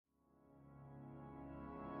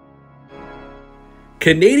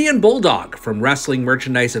Canadian Bulldog from Wrestling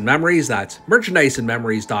Merchandise and Memories. That's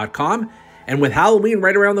merchandiseandmemories.com. And with Halloween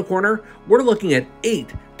right around the corner, we're looking at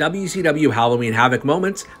 8 WCW Halloween Havoc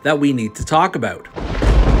moments that we need to talk about.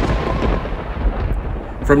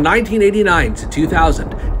 From 1989 to 2000,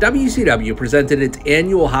 WCW presented its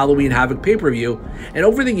annual Halloween Havoc pay-per-view, and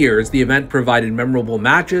over the years, the event provided memorable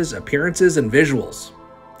matches, appearances, and visuals.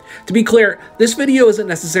 To be clear, this video isn't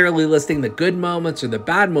necessarily listing the good moments or the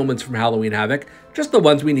bad moments from Halloween Havoc, just the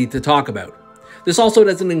ones we need to talk about. This also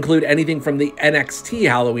doesn't include anything from the NXT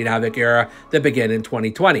Halloween Havoc era that began in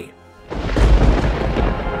 2020.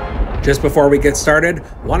 Just before we get started,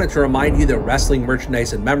 wanted to remind you that Wrestling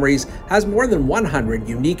Merchandise and Memories has more than 100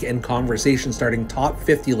 unique and conversation-starting top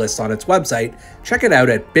 50 lists on its website. Check it out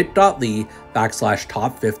at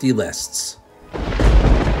bit.ly/top50lists.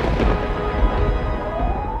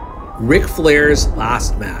 Ric Flair's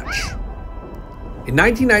last match. In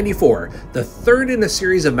 1994, the third in a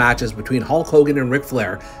series of matches between Hulk Hogan and Ric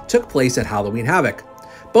Flair took place at Halloween Havoc.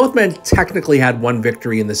 Both men technically had one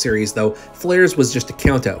victory in the series, though Flair's was just a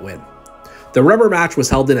countout win. The rubber match was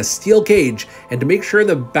held in a steel cage, and to make sure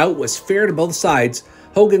the bout was fair to both sides,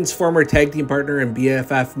 Hogan's former tag team partner and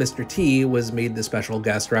BFF Mr. T was made the special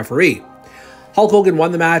guest referee. Hulk Hogan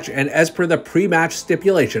won the match, and as per the pre-match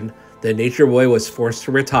stipulation, the Nature Boy was forced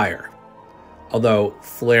to retire. Although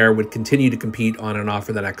Flair would continue to compete on and off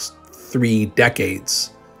for the next 3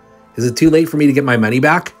 decades. Is it too late for me to get my money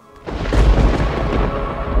back?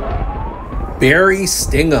 Barry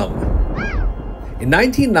Stingham. In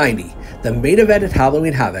 1990, the main event at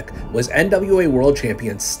Halloween Havoc was NWA World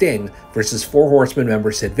Champion Sting versus Four Horsemen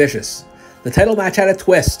member Sid Vicious. The title match had a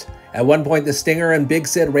twist. At one point, the Stinger and Big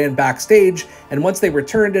Sid ran backstage, and once they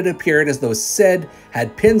returned, it appeared as though Sid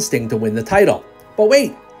had pinned Sting to win the title. But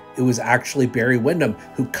wait, it was actually Barry Windham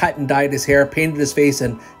who cut and dyed his hair, painted his face,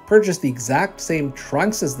 and purchased the exact same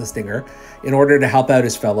trunks as the Stinger in order to help out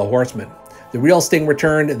his fellow horsemen. The real Sting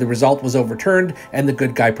returned, the result was overturned, and the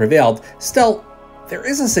good guy prevailed. Still, there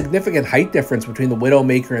is a significant height difference between the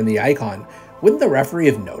Widowmaker and the Icon. Wouldn't the referee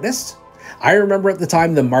have noticed? I remember at the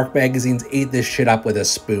time the Mark magazines ate this shit up with a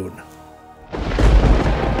spoon.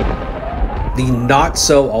 The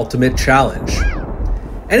Not-So-Ultimate Challenge.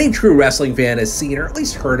 Any true wrestling fan has seen or at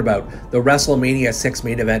least heard about the WrestleMania 6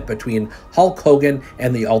 main event between Hulk Hogan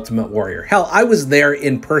and the Ultimate Warrior. Hell, I was there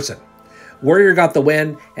in person. Warrior got the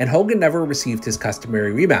win, and Hogan never received his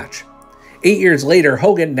customary rematch. 8 years later,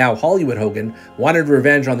 Hogan, now Hollywood Hogan, wanted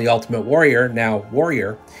revenge on the Ultimate Warrior, now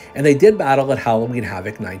Warrior, and they did battle at Halloween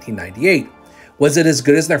Havoc 1998. Was it as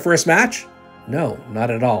good as their first match? No, not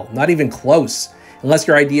at all. Not even close. Unless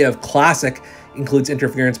your idea of classic includes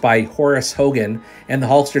interference by Horace Hogan and the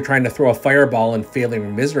Hulkster trying to throw a fireball and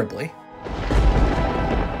failing miserably.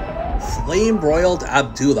 Flame-broiled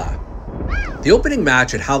Abdullah. The opening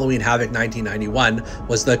match at Halloween Havoc 1991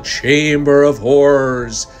 was the Chamber of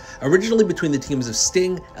Horrors, originally between the teams of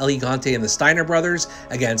Sting, El Gigante, and the Steiner brothers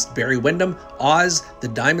against Barry Windham, Oz, the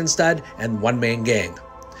Diamond Stud, and One Man Gang.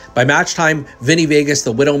 By match time, Vinny Vegas,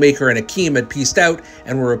 the Widowmaker, and Akeem had pieced out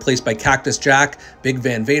and were replaced by Cactus Jack, Big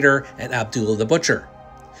Van Vader, and Abdullah the Butcher.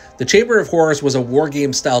 The Chamber of Horrors was a war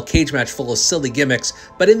game style cage match full of silly gimmicks,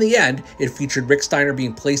 but in the end, it featured Rick Steiner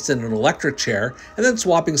being placed in an electric chair and then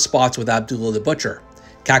swapping spots with Abdullah the Butcher.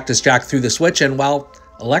 Cactus Jack threw the switch and, well,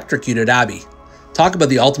 electrocuted Abby. Talk about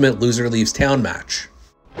the ultimate loser leaves town match.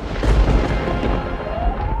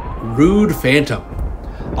 Rude Phantom.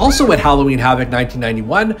 Also at Halloween Havoc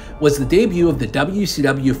 1991 was the debut of the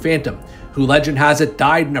WCW Phantom, who legend has it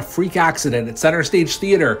died in a freak accident at Center Stage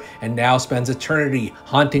Theater and now spends eternity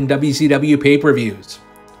haunting WCW pay-per-views.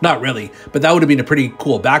 Not really, but that would have been a pretty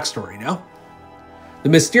cool backstory, no? The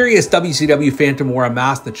mysterious WCW Phantom wore a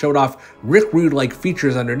mask that showed off Rick Rude-like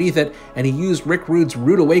features underneath it, and he used Rick Rude's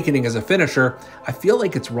Rude Awakening as a finisher. I feel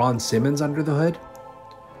like it's Ron Simmons under the hood.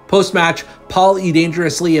 Post-match, Paul E.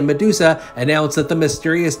 Dangerously and Medusa announced that the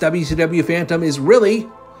mysterious WCW Phantom is really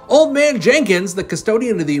Old Man Jenkins, the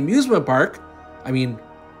custodian of the amusement park. I mean,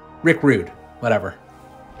 Rick Rude, whatever.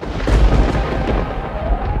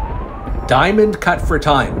 Diamond Cut for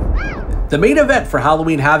Time. The main event for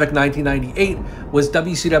Halloween Havoc 1998 was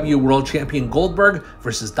WCW World Champion Goldberg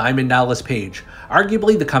versus Diamond Dallas Page,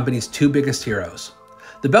 arguably the company's 2 biggest heroes.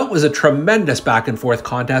 The bout was a tremendous back-and-forth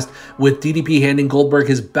contest, with DDP handing Goldberg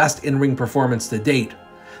his best in-ring performance to date.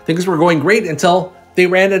 Things were going great until they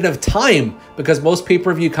ran out of time, because most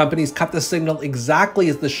pay-per-view companies cut the signal exactly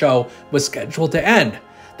as the show was scheduled to end.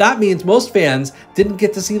 That means most fans didn't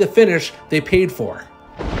get to see the finish they paid for.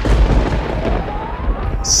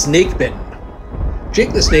 Snake Bitten.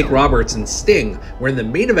 Jake the Snake Roberts and Sting were in the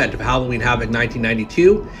main event of Halloween Havoc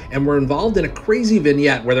 1992 and were involved in a crazy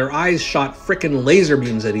vignette where their eyes shot frickin' laser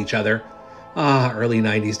beams at each other. Early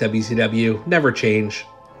 90s WCW, never change.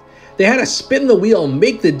 They had a spin the wheel,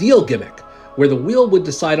 make the deal gimmick, where the wheel would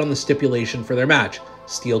decide on the stipulation for their match.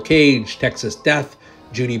 Steel cage, Texas Death,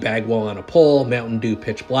 Judy Bagwell on a pole, Mountain Dew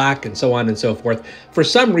Pitch Black, and so on and so forth. For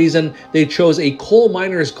some reason, they chose a coal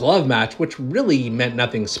miner's glove match, which really meant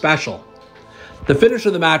nothing special. The finish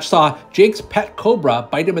of the match saw Jake's pet cobra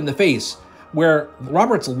bite him in the face, where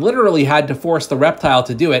Roberts literally had to force the reptile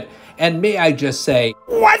to do it, and may I just say,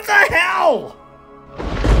 what the hell?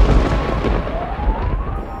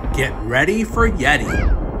 Get ready for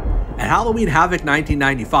Yeti. At Halloween Havoc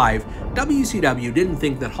 1995, WCW didn't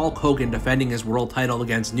think that Hulk Hogan defending his world title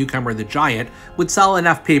against newcomer The Giant would sell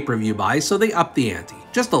enough pay-per-view buys, so they upped the ante,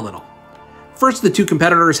 just a little. First, the two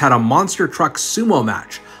competitors had a monster truck sumo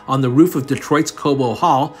match on the roof of Detroit's Cobo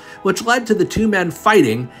Hall, which led to the two men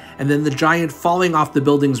fighting and then the Giant falling off the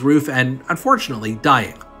building's roof and, unfortunately,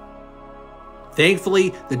 dying.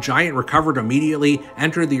 Thankfully, the Giant recovered immediately,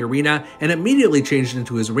 entered the arena, and immediately changed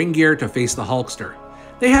into his ring gear to face the Hulkster.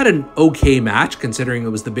 They had an okay match, considering it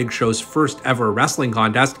was the Big Show's first ever wrestling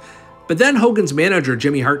contest, but then Hogan's manager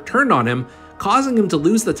Jimmy Hart turned on him, causing him to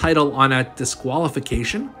lose the title on a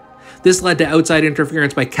disqualification. This led to outside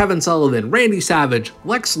interference by Kevin Sullivan, Randy Savage,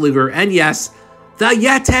 Lex Luger, and yes, the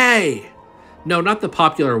Yeti! No, not the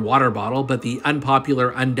popular water bottle, but the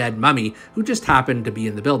unpopular undead mummy who just happened to be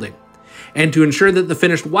in the building. And to ensure that the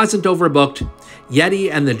finish wasn't overbooked,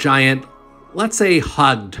 Yeti and the Giant, let's say,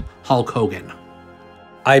 hugged Hulk Hogan.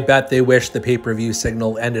 I bet they wish the pay-per-view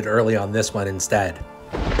signal ended early on this one instead.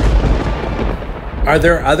 Are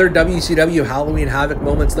there other WCW Halloween Havoc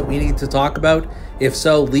moments that we need to talk about? If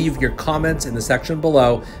so, leave your comments in the section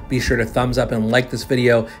below. Be sure to thumbs up and like this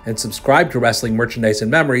video and subscribe to Wrestling Merchandise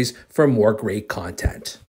and Memories for more great content.